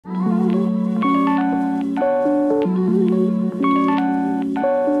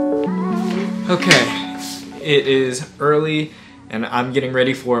Okay, it is early and I'm getting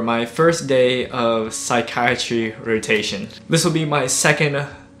ready for my first day of psychiatry rotation. This will be my second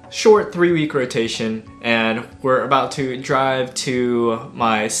short 3-week rotation and we're about to drive to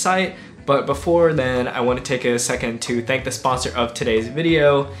my site, but before then I want to take a second to thank the sponsor of today's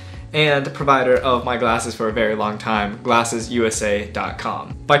video and the provider of my glasses for a very long time,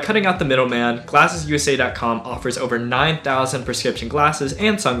 GlassesUSA.com. By cutting out the middleman, GlassesUSA.com offers over 9,000 prescription glasses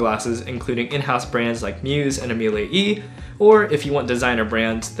and sunglasses, including in-house brands like Muse and Amelia E, or if you want designer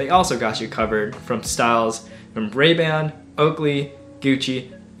brands, they also got you covered from styles from Ray-Ban, Oakley,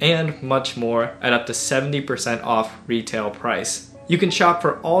 Gucci, and much more at up to 70% off retail price. You can shop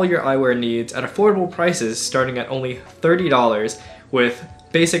for all your eyewear needs at affordable prices starting at only $30 with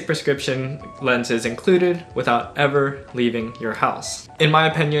basic prescription lenses included without ever leaving your house. In my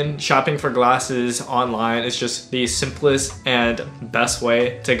opinion, shopping for glasses online is just the simplest and best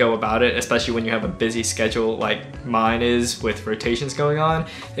way to go about it, especially when you have a busy schedule like mine is with rotations going on,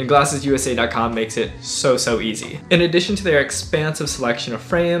 and GlassesUSA.com makes it so easy. In addition to their expansive selection of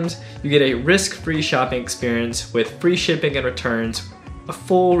frames, you get a risk-free shopping experience with free shipping and returns, a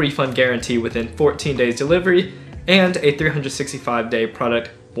full refund guarantee within 14 days delivery, and a 365-day product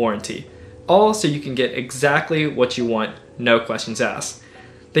warranty. All so you can get exactly what you want, no questions asked.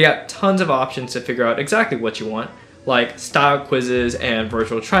 They got tons of options to figure out exactly what you want, like style quizzes and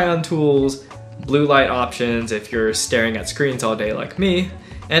virtual try-on tools, blue light options if you're staring at screens all day like me,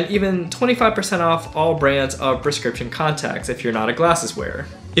 and even 25% off all brands of prescription contacts if you're not a glasses wearer.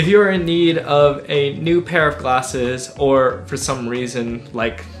 If you are in need of a new pair of glasses, or for some reason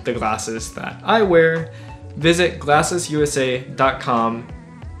like the glasses that I wear, visit GlassesUSA.com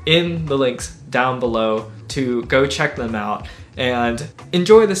in the links down below to go check them out and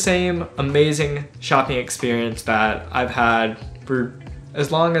enjoy the same amazing shopping experience that I've had for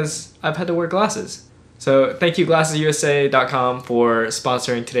as long as I've had to wear glasses. So thank you GlassesUSA.com for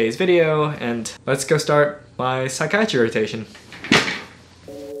sponsoring today's video, and let's go start my psychiatry rotation.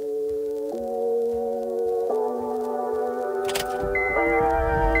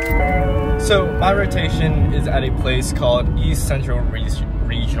 So my rotation is at a place called East Central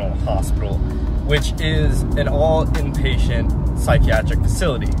Regional Hospital, which is an all-inpatient psychiatric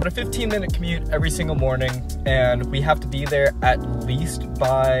facility. But a 15-minute commute every single morning, and we have to be there at least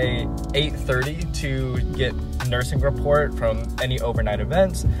by 8:30 to get a nursing report from any overnight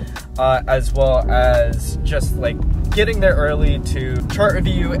events, as well as just like getting there early to chart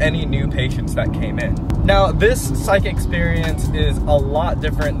review any new patients that came in. Now, this psych experience is a lot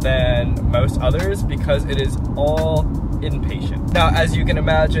different than most others because it is all inpatient. Now, as you can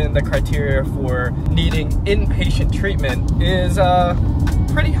imagine, the criteria for needing inpatient treatment is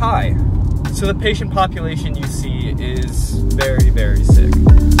pretty high. So the patient population you see is very sick.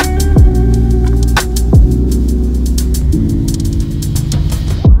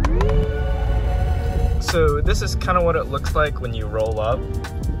 So this is kind of what it looks like when you roll up.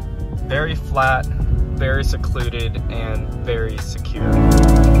 Very flat, very secluded, and very secure.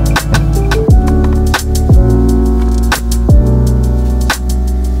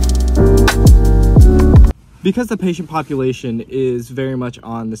 Because the patient population is very much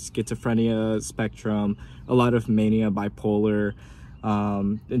on the schizophrenia spectrum, a lot of mania, bipolar,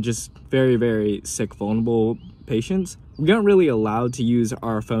 and just very sick, vulnerable patients, we aren't really allowed to use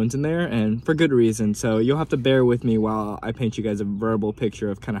our phones in there, and for good reason. So you'll have to bear with me while I paint you guys a verbal picture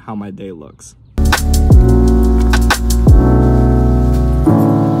of kind of how my day looks.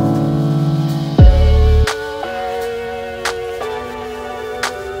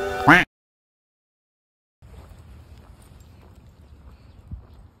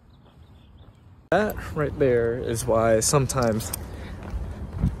 That right there is why sometimes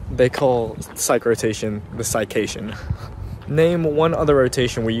they call psych rotation the psycation. Name one other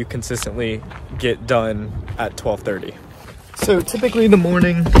rotation where you consistently get done at 12:30. So typically the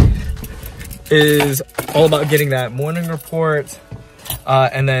morning is all about getting that morning report,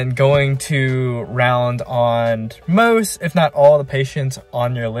 and then going to round on most, if not all, the patients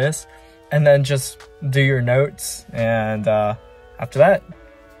on your list, and then just do your notes, and after that,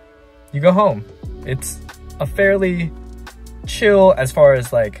 you go home. It's a fairly chill as far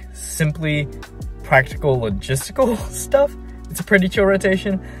as like simply practical logistical stuff. It's a pretty chill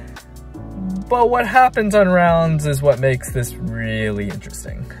rotation, but what happens on rounds is what makes this really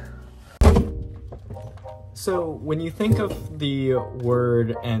interesting. So when you think of the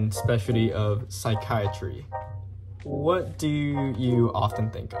word and specialty of psychiatry, what do you often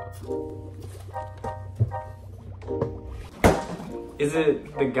think of? Is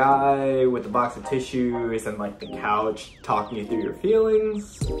it the guy with the box of tissues and like the couch talking you through your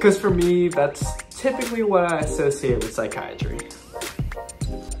feelings? Because for me, that's typically what I associate with psychiatry.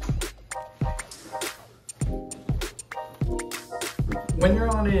 When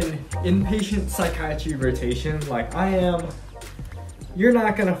you're on an inpatient psychiatry rotation like I am, you're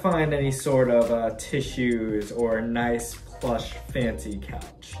not gonna find any sort of tissues or a nice plush fancy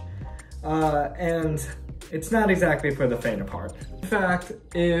couch. And it's not exactly for the faint of heart. In fact,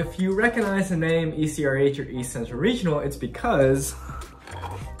 if you recognize the name ECRH or East Central Regional, it's because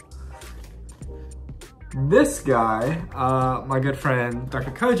this guy, my good friend,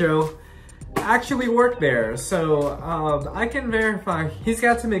 Dr. Kojo, actually worked there. So I can verify he's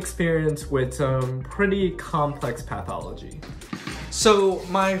got some experience with some pretty complex pathology. So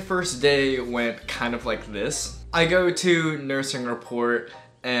my first day went kind of like this. I go to nursing report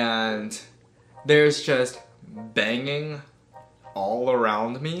and there's just banging all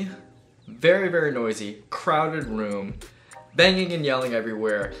around me. Very, very noisy, crowded room, banging and yelling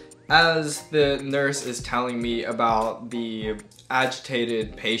everywhere as the nurse is telling me about the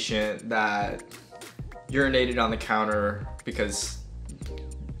agitated patient that urinated on the counter because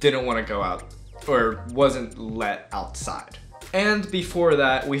didn't want to go out or wasn't let outside. And before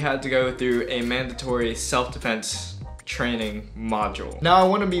that, we had to go through a mandatory self-defense training module. Now I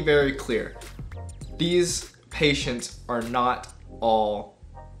want to be very clear. These patients are not all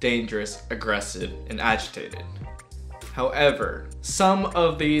dangerous, aggressive, and agitated. However, some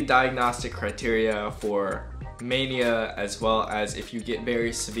of the diagnostic criteria for mania, as well as if you get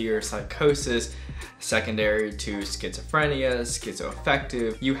very severe psychosis secondary to schizophrenia,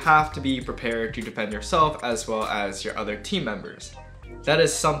 schizoaffective, you have to be prepared to defend yourself as well as your other team members. That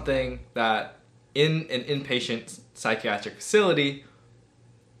is something that in an inpatient psychiatric facility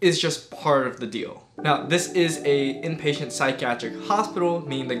is just part of the deal. Now, this is a inpatient psychiatric hospital,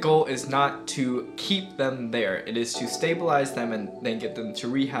 meaning the goal is not to keep them there. It is to stabilize them and then get them to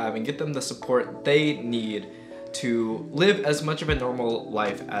rehab and get them the support they need to live as much of a normal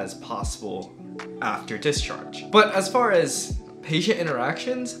life as possible after discharge. But as far as patient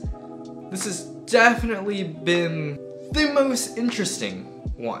interactions, this has definitely been the most interesting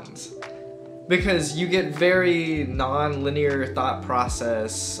ones, because you get very non-linear thought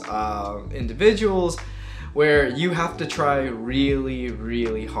process individuals where you have to try really,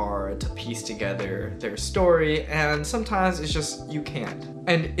 really hard to piece together their story, and sometimes it's just you can't.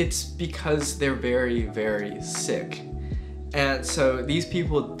 And it's because they're very, very sick. And so these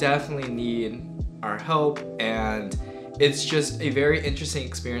people definitely need our help, and it's just a very interesting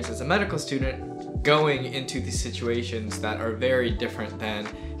experience as a medical student going into these situations that are very different than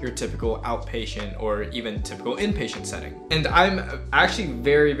your typical outpatient or even typical inpatient setting. And I'm actually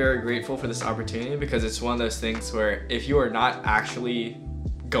very, very grateful for this opportunity, because it's one of those things where if you are not actually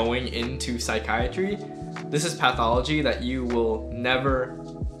going into psychiatry, this is pathology that you will never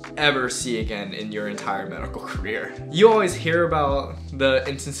ever see again in your entire medical career. You always hear about the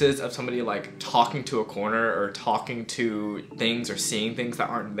instances of somebody like talking to a corner or talking to things or seeing things that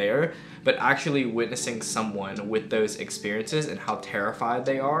aren't there, but actually witnessing someone with those experiences and how terrified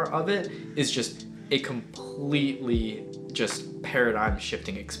they are of it is just a completely just paradigm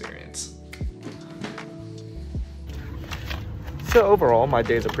shifting experience. So overall, my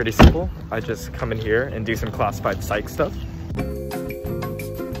days are pretty simple. I just come in here and do some classified psych stuff.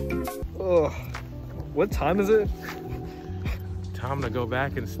 Oh, what time is it? Time to go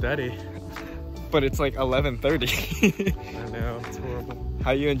back and study. But it's like 11:30. I know, it's horrible.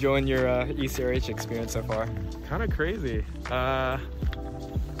 How you enjoying your ECRH experience so far? Kind of crazy.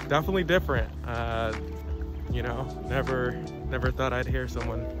 Definitely different. You know, never thought I'd hear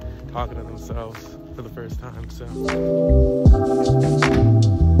someone talking to themselves for the first time, so.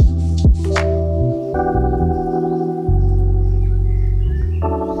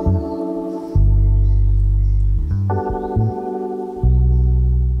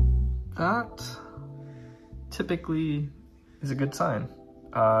 That typically is a good sign.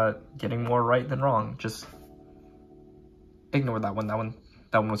 Getting more right than wrong. Just ignore that one. That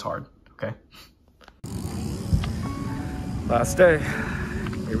one was hard. Okay. Last day.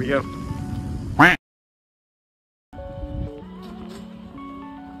 Here we go.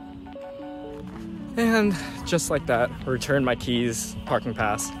 And just like that, returned my keys, parking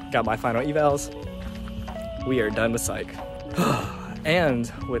pass, got my final evals. We are done with psych.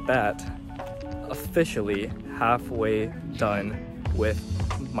 And with that, officially halfway done with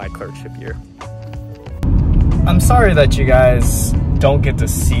my clerkship year. I'm sorry that you guys don't get to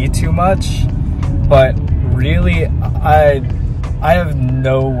see too much, but really, I have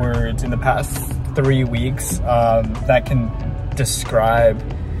no words in the past 3 weeks that can describe,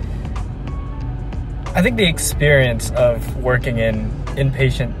 I think, the experience of working in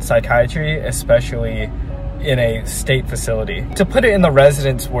inpatient psychiatry, especially in a state facility. To put it in the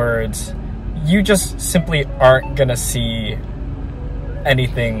residents' words, you just simply aren't gonna see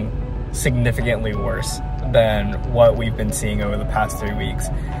anything significantly worse than what we've been seeing over the past 3 weeks.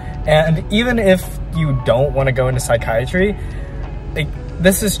 And even if you don't want to go into psychiatry, like,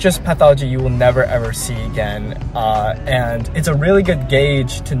 this is just pathology you will never ever see again. And it's a really good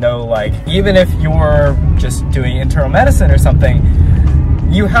gauge to know, like, even if you're just doing internal medicine or something,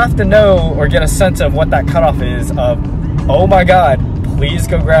 you have to know or get a sense of what that cutoff is of, oh my God, please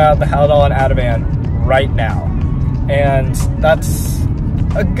go grab the Haldol and Ativan right now. And that's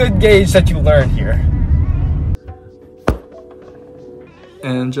a good gauge that you learn here.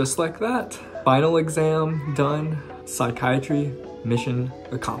 And just like that, final exam done, psychiatry mission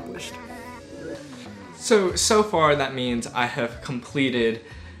accomplished. So far that means I have completed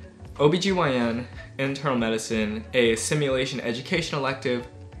OBGYN, internal medicine, a simulation education elective,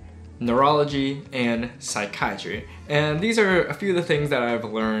 neurology, and psychiatry. And these are a few of the things that I've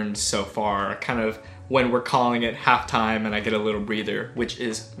learned so far, kind of when we're calling it halftime and I get a little breather, which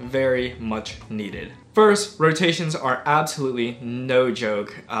is very much needed. First, rotations are absolutely no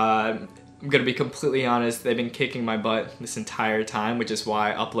joke. I'm gonna be completely honest, they've been kicking my butt this entire time, which is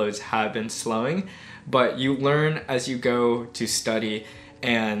why uploads have been slowing. But you learn as you go to study,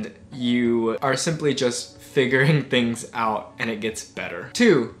 and you are simply just figuring things out, and it gets better.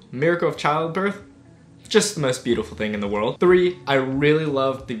 2, miracle of childbirth, just the most beautiful thing in the world. 3, I really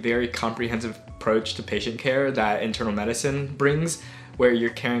love the very comprehensive approach to patient care that internal medicine brings, where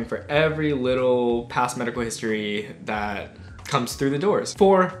you're caring for every little past medical history that comes through the doors.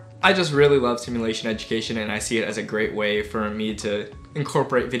 4, I just really love simulation education, and I see it as a great way for me to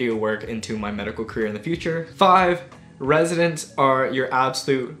incorporate video work into my medical career in the future. 5, residents are your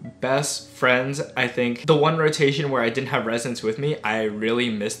absolute best friends. I think the one rotation where I didn't have residents with me, I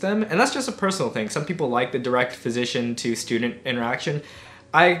really missed them. And that's just a personal thing. Some people like the direct physician to student interaction.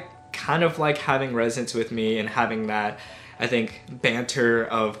 I kind of like having residents with me and having that, I think, banter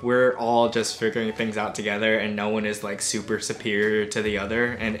of we're all just figuring things out together and no one is like super superior to the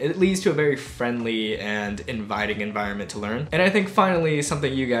other, and it leads to a very friendly and inviting environment to learn. And I think finally,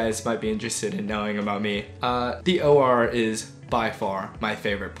 something you guys might be interested in knowing about me, the OR is by far my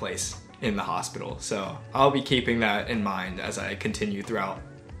favorite place in the hospital, so I'll be keeping that in mind as I continue throughout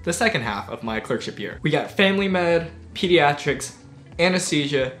the second half of my clerkship year. We got family med, pediatrics,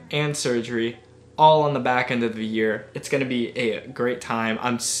 anesthesia, and surgery, all on the back end of the year. It's gonna be a great time.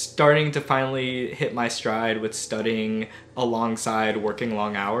 I'm starting to finally hit my stride with studying alongside working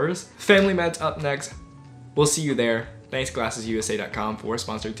long hours. Family med's up next. We'll see you there. Thanks GlassesUSA.com for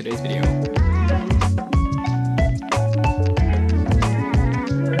sponsoring today's video.